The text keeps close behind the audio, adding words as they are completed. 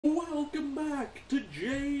to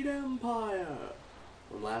Jade Empire.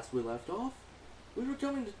 When last we left off, we were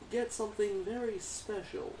coming to get something very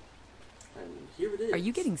special. And here it is. Are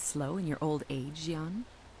you getting slow in your old age, Jian?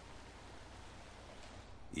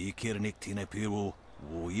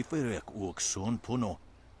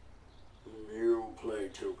 You play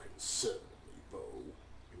too conservatively, Bo.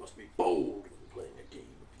 You must be bold when playing a game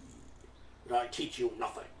of Yi. But I teach you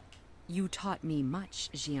nothing. You taught me much,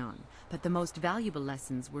 Jian, but the most valuable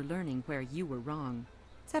lessons were learning where you were wrong.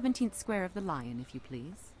 17th square of the lion, if you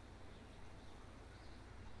please.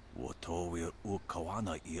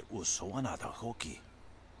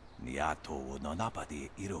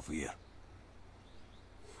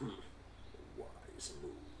 Wise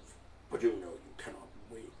move. But you know you cannot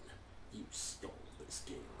win. You stole this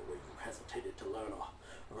game the way you hesitated to learn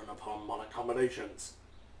harmonic combinations.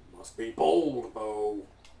 You must be bold, Bo.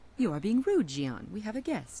 You are being rude, Jian. We have a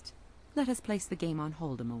guest. Let us place the game on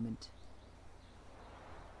hold a moment.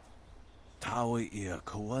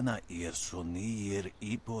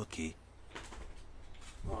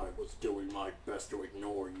 I was doing my best to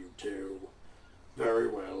ignore you two. Very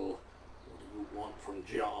well. What do you want from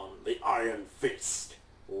John, the Iron Fist,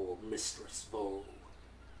 or Mistress Bo?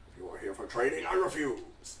 If you are here for training, I refuse.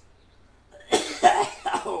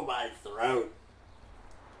 Oh, my throat.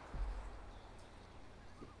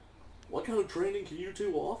 What kind of training can you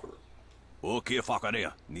two offer?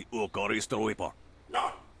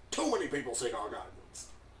 None. Too many people seek our guidance.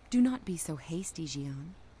 Do not be so hasty, Jian.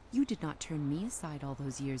 You did not turn me aside all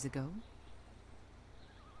those years ago.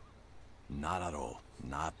 Nararo,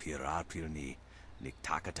 na pirarpirni,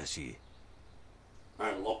 niktakatashi.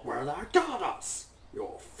 And look where that got us!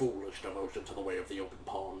 Your foolish devotion to the way of the open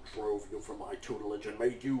palm drove you from my tutelage and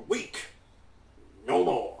made you weak. No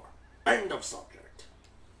more. End of subject.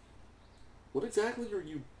 What exactly are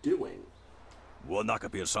you doing?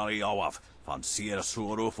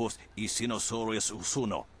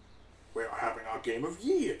 We're having our game of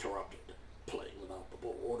Yi interrupted. Playing without the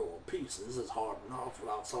board or pieces is hard enough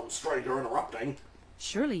without some stranger interrupting.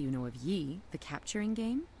 Surely you know of Yi, the capturing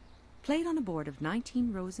game? Played on a board of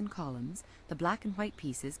 19 rows and columns, the black and white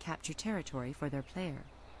pieces capture territory for their player.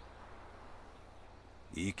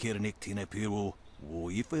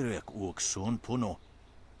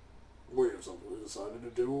 We have simply decided to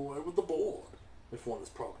do away with the board. If one is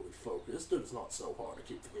properly focused, it is not so hard to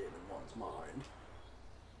keep the game in one's mind.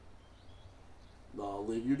 I'll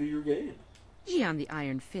leave you to your game. Jian the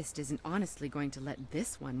Iron Fist isn't honestly going to let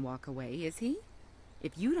this one walk away, is he?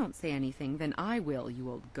 If you don't say anything, then I will, you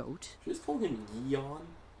old goat. She's calling him Yeon.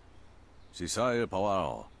 As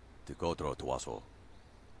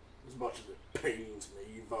As much as it pains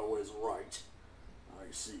me, Vo is right.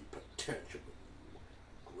 I see potential in you.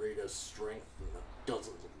 Greater strength than the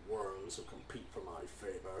dozens of worms who compete for my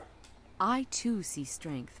favor. I too see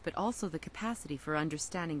strength, but also the capacity for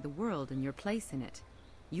understanding the world and your place in it.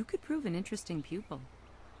 You could prove an interesting pupil.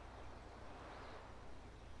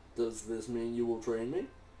 Does this mean you will train me?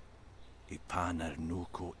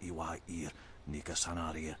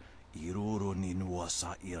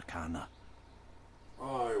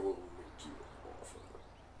 I will make you an offer.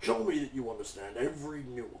 Show me that you understand every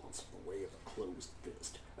nuance of the way of a closed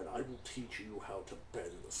fist, and I will teach you how to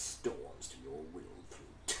bend the storms to your will through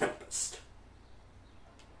tempest.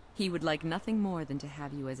 He would like nothing more than to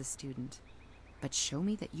have you as a student. But show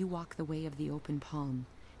me that you walk the way of the open palm,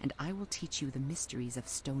 and I will teach you the mysteries of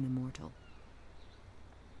Stone Immortal.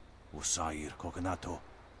 Usair Kokonato,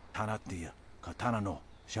 Tanatia, Katanano,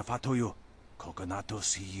 Shafatoyo, Kokonato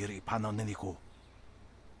Sir Ipanonenico.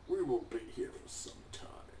 We will be here for some time.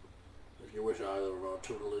 If you wish either of our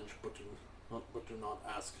tutelage, but do not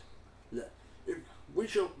ask. If we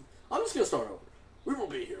shall. I'm just gonna start over. We will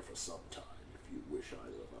be here for some time. If you wish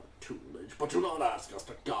either of our tutelage, but do not ask us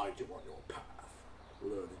to guide you on your path.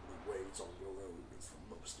 Learning the ways on your own is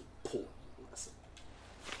the most important lesson.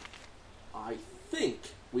 I think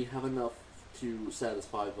we have enough to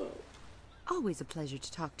satisfy Vo. Always a pleasure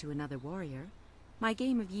to talk to another warrior. My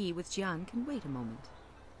game of Yi with Jian can wait a moment.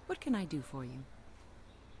 What can I do for you?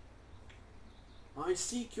 I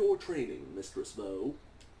seek your training, Mistress Vo.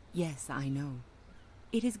 Yes, I know.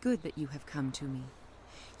 It is good that you have come to me.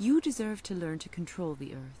 You deserve to learn to control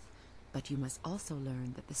the earth, but you must also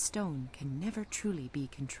learn that the stone can never truly be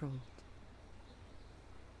controlled.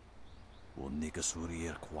 What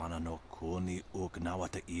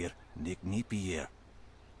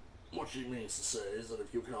she means to say is that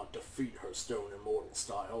if you cannot defeat her stone immortal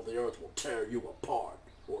style, the earth will tear you apart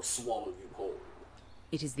or swallow you whole.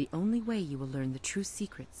 It is the only way you will learn the true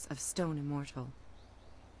secrets of Stone Immortal.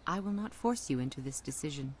 I will not force you into this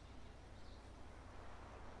decision.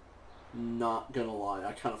 Not gonna lie,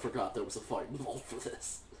 I kind of forgot there was a fight involved for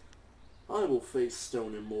this. I will face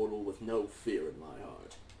Stone Immortal with no fear in my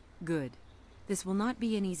heart. Good. This will not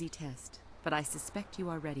be an easy test, but I suspect you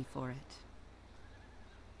are ready for it.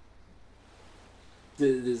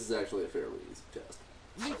 This is actually a fairly easy test.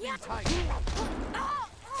 And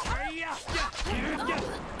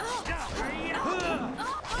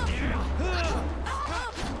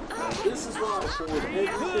this is why I poured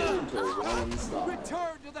everything into one style.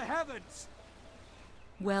 Return to the heavens!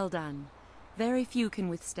 Well done. Very few can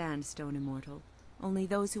withstand Stone Immortal. Only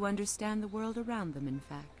those who understand the world around them, in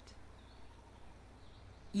fact.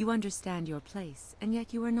 You understand your place, and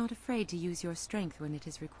yet you are not afraid to use your strength when it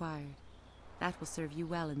is required. That will serve you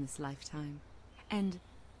well in this lifetime. And...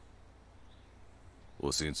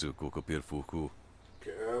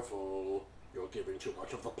 Careful. You're giving too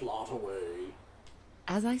much of the plot away.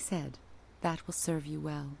 as I said, that will serve you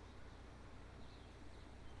well.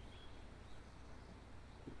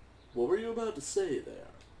 What were you about to say there?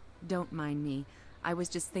 Don't mind me. I was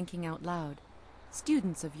just thinking out loud.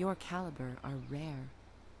 Students of your caliber are rare.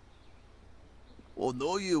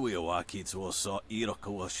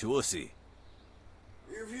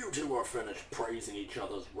 If you two are finished praising each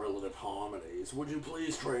other's relative harmonies, would you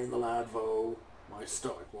please train the lad, Vo? My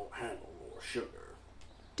stomach won't handle more sugar.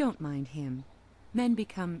 Don't mind him. Men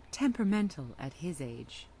become temperamental at his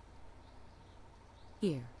age.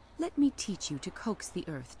 Here, let me teach you to coax the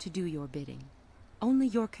earth to do your bidding. Only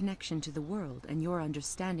your connection to the world and your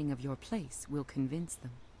understanding of your place will convince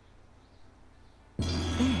them. There,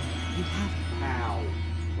 you have it. Ow,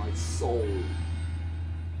 my soul.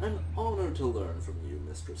 An honor to learn from you,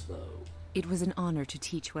 Mistress Vo. It was an honor to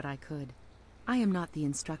teach what I could. I am not the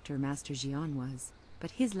instructor Master Jian was,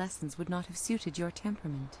 but his lessons would not have suited your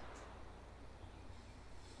temperament.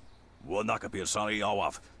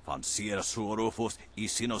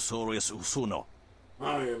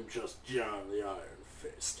 I am just John the Iron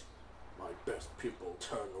Fist. My best pupil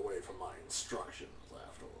turned away from my instructions,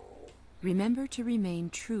 after all. Remember to remain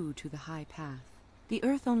true to the high path. The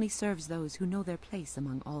earth only serves those who know their place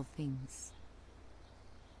among all things.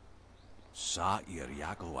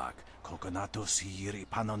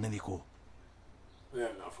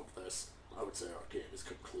 Enough of this. I would say our game is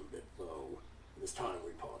concluded, though. It is time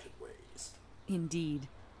we parted ways. Indeed.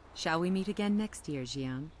 Shall we meet again next year,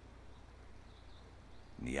 Jian?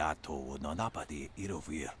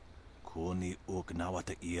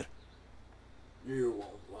 You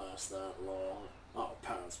won't last that long. Our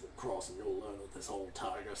paths will cross and you'll learn that this old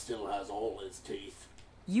tiger still has all his teeth.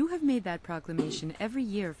 You have made that proclamation every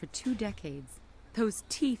year for 2 decades. Those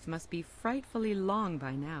teeth must be frightfully long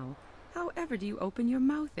by now. How ever do you open your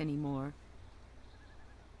mouth anymore?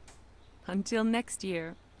 Until next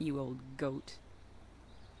year, you old goat.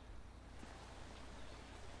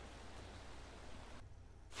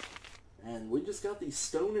 And we just got the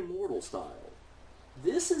Stone Immortal style.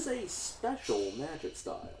 This is a special magic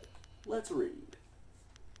style. Let's read.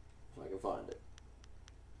 If I can find it.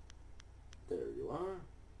 There you are.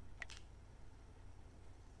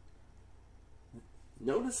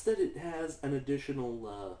 Notice that it has an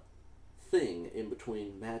additional thing in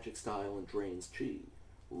between magic style and drains chi.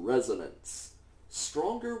 Resonance.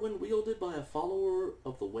 Stronger when wielded by a follower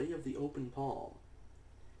of the Way of the Open Palm.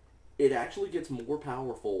 It actually gets more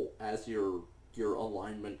powerful as your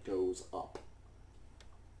alignment goes up.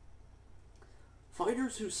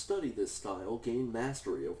 Fighters who study this style gain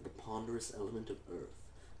mastery over the ponderous element of earth,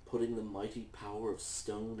 putting the mighty power of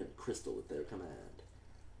stone and crystal at their command.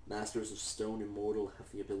 Masters of Stone Immortal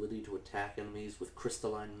have the ability to attack enemies with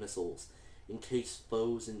crystalline missiles, encase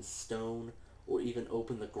foes in stone, or even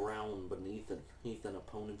open the ground beneath an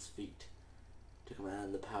opponent's feet. To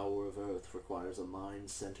command the power of earth requires a mind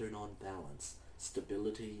centered on balance,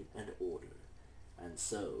 stability, and order. And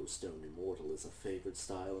so, Stone Immortal is a favored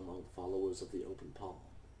style among followers of the Open Palm.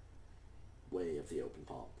 Way of the Open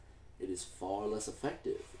Palm. It is far less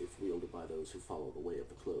effective if wielded by those who follow the Way of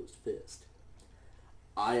the Closed Fist.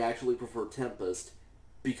 I actually prefer Tempest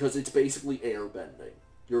because it's basically airbending.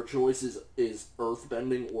 Your choice is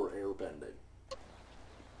earthbending or airbending.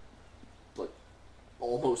 Like,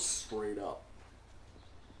 almost straight up.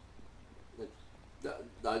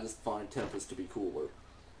 I just find Tempest to be cooler.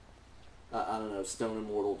 I don't know, Stone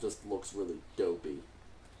Immortal just looks really dopey.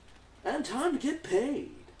 And time to get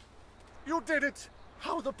paid! You did it!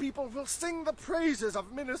 How the people will sing the praises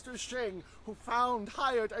of Minister Sheng, who found,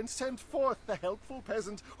 hired, and sent forth the helpful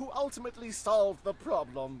peasant who ultimately solved the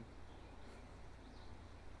problem.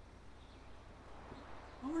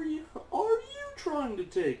 Are you trying to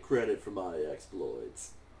take credit for my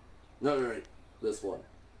exploits? No, this one.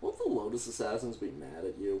 Won't the Lotus Assassins be mad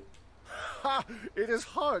at you? It is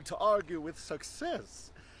hard to argue with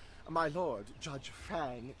success. My lord, Judge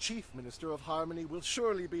Fang, Chief Minister of Harmony, will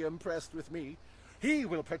surely be impressed with me. He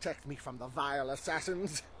will protect me from the vile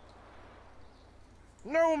assassins.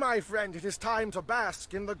 No, my friend, it is time to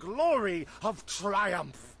bask in the glory of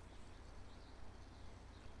triumph.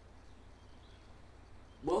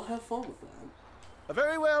 Well, have fun with that.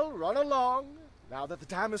 Very well, run along. Now that the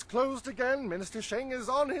dam is closed again, Minister Sheng is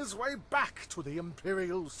on his way back to the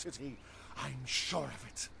Imperial City. I'm sure of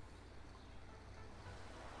it.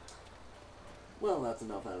 Well, that's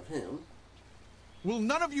enough out of him. Will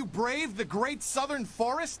none of you brave the great southern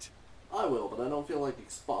forest? I will, but I don't feel like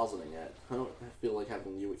expositing it. I don't feel like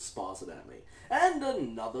having you exposit at me. And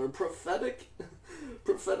another prophetic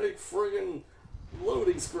friggin'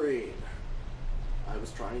 loading screen. I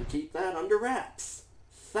was trying to keep that under wraps.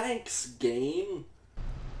 Thanks, game.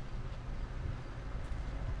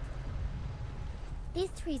 These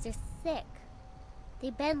trees are sick. They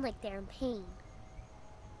bend like they're in pain.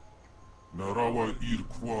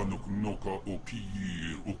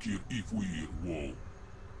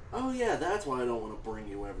 Oh yeah, that's why I don't want to bring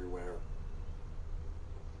you everywhere.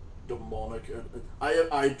 Demonic...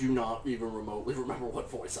 I do not even remotely remember what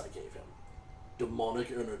voice I gave him.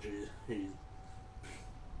 Demonic energy.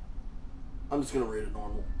 I'm just gonna read it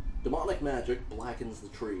normal. Demonic magic blackens the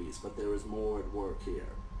trees, but there is more at work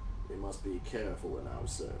here. We must be careful in our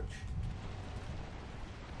search.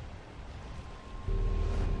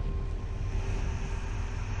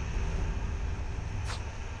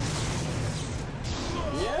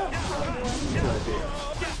 Yeah,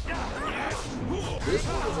 this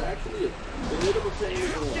one is actually a bit of a pain in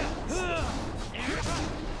the ass.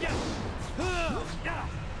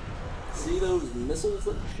 See those missiles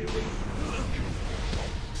that are shooting?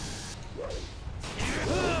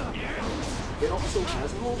 It also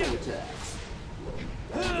has homing attacks.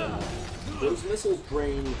 And, those missiles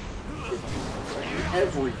drain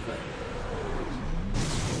everything.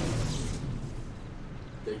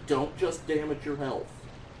 They don't just damage your health.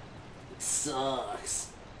 It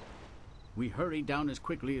sucks. We hurried down as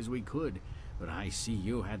quickly as we could, but I see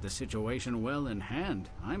you had the situation well in hand.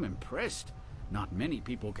 I'm impressed. Not many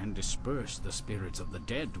people can disperse the spirits of the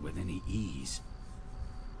dead with any ease.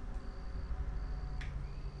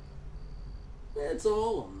 It's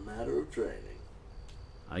all a matter of training.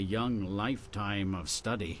 A young lifetime of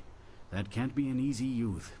study. That can't be an easy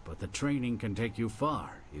youth, but the training can take you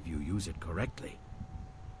far if you use it correctly.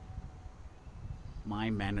 My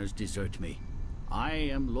manners desert me. I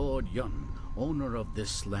am Lord Yun, owner of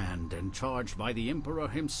this land and charged by the Emperor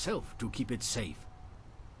himself to keep it safe.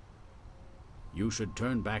 You should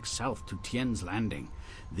turn back south to Tien's Landing.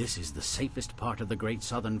 This is the safest part of the Great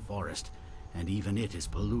Southern Forest, and even it is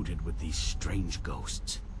polluted with these strange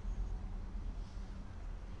ghosts.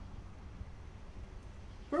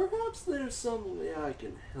 Perhaps there's some way I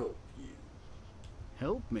can help you.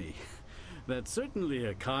 Help me? That's certainly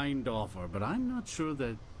a kind offer, but I'm not sure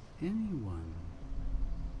that anyone...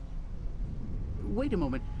 Wait a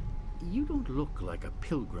moment. You don't look like a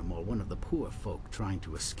pilgrim or one of the poor folk trying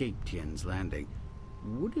to escape Tien's Landing.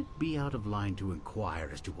 Would it be out of line to inquire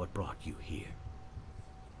as to what brought you here?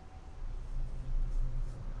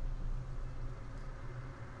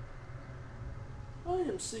 I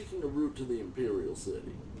am seeking a route to the Imperial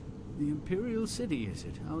City. The Imperial City, is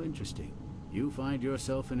it? How interesting. You find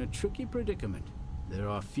yourself in a tricky predicament. There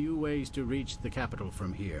are few ways to reach the capital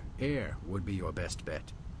from here. Air would be your best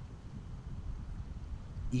bet.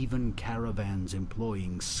 Even caravans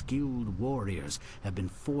employing skilled warriors have been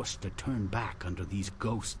forced to turn back under these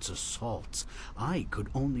ghosts' assaults. I could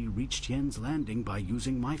only reach Tien's Landing by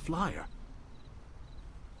using my flyer.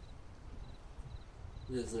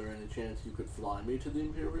 Is there any chance you could fly me to the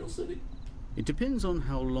Imperial City? It depends on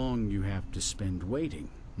how long you have to spend waiting.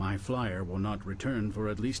 My flyer will not return for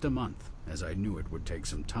at least a month, as I knew it would take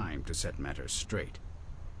some time to set matters straight.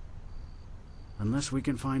 Unless we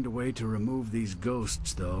can find a way to remove these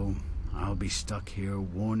ghosts, though, I'll be stuck here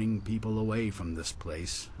warning people away from this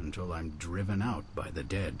place until I'm driven out by the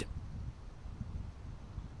dead.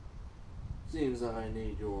 Seems I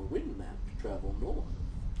need your wind map to travel north.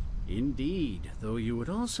 Indeed, though you would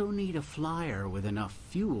also need a flyer with enough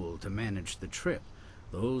fuel to manage the trip.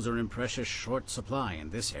 Those are in precious short supply in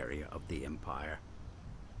this area of the Empire.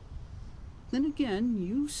 Then again,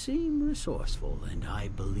 you seem resourceful, and I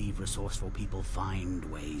believe resourceful people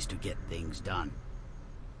find ways to get things done.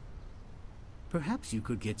 Perhaps you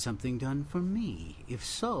could get something done for me. If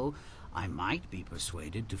so, I might be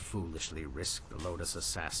persuaded to foolishly risk the Lotus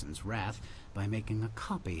Assassin's wrath by making a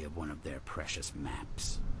copy of one of their precious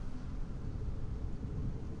maps.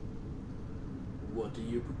 What do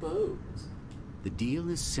you propose? The deal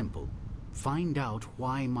is simple. Find out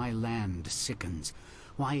why my land sickens,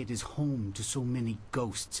 why it is home to so many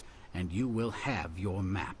ghosts, and you will have your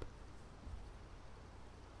map.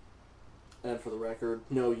 And for the record,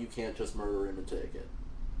 no, you can't just murder him and take it.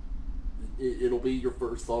 It'll be your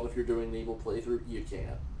first thought if you're doing an evil playthrough. You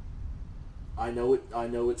can't. I know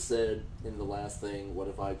it said in the last thing, what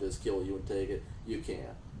if I just kill you and take it? You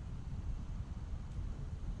can't.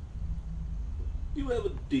 You have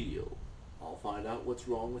a deal. I'll find out what's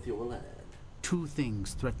wrong with your land. Two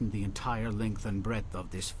things threaten the entire length and breadth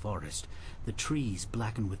of this forest. The trees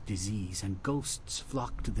blacken with disease, and ghosts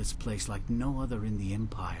flock to this place like no other in the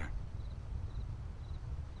Empire.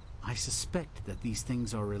 I suspect that these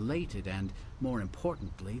things are related, and, more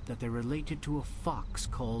importantly, that they're related to a fox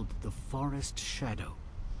called the Forest Shadow.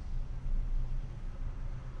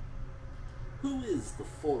 Who is the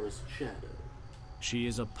Forest Shadow? She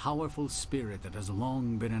is a powerful spirit that has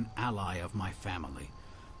long been an ally of my family.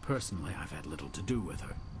 Personally, I've had little to do with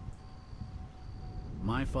her.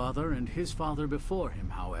 My father and his father before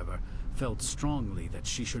him, however, felt strongly that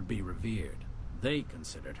she should be revered. They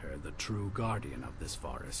considered her the true guardian of this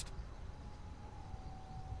forest.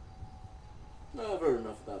 I've heard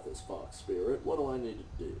enough about this fox spirit. What do I need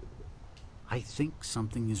to do? I think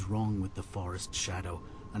something is wrong with the Forest Shadow,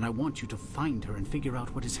 and I want you to find her and figure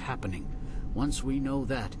out what is happening. Once we know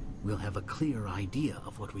that, we'll have a clear idea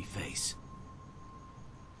of what we face.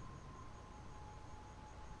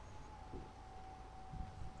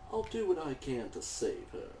 I'll do what I can to save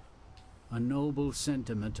her. A noble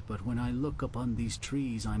sentiment, but when I look upon these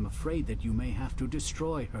trees, I'm afraid that you may have to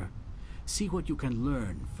destroy her. See what you can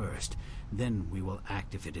learn first, then we will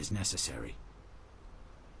act if it is necessary.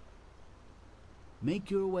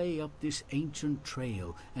 Make your way up this ancient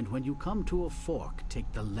trail, and when you come to a fork,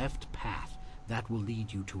 take the left path. That will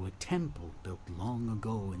lead you to a temple built long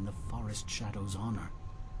ago in the Forest Shadow's honor.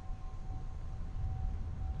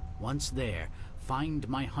 Once there, find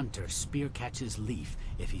my hunter Spearcatch's Leaf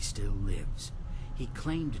if he still lives. He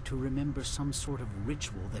claimed to remember some sort of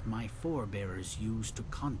ritual that my forebears used to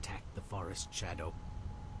contact the Forest Shadow.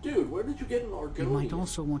 Dude, where did you get an Argonian? You might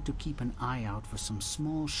also want to keep an eye out for some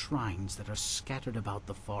small shrines that are scattered about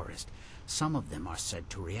the forest. Some of them are said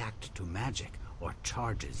to react to magic or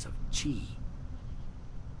charges of chi.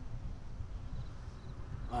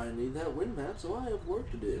 I need that wind map, so I have work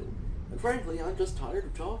to do. And frankly, I'm just tired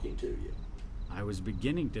of talking to you. I was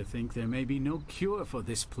beginning to think there may be no cure for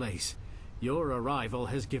this place. Your arrival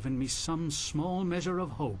has given me some small measure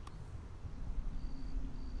of hope.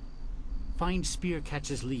 Find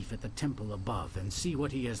Spearcatch's Leaf at the temple above and see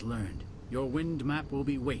what he has learned. Your wind map will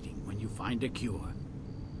be waiting when you find a cure.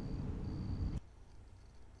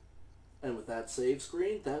 And with that save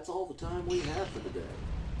screen, that's all the time we have for today.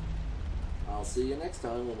 I'll see you next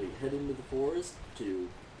time when we head into the forest to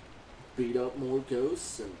beat up more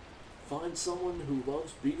ghosts and find someone who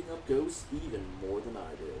loves beating up ghosts even more than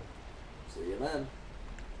I do. See you then.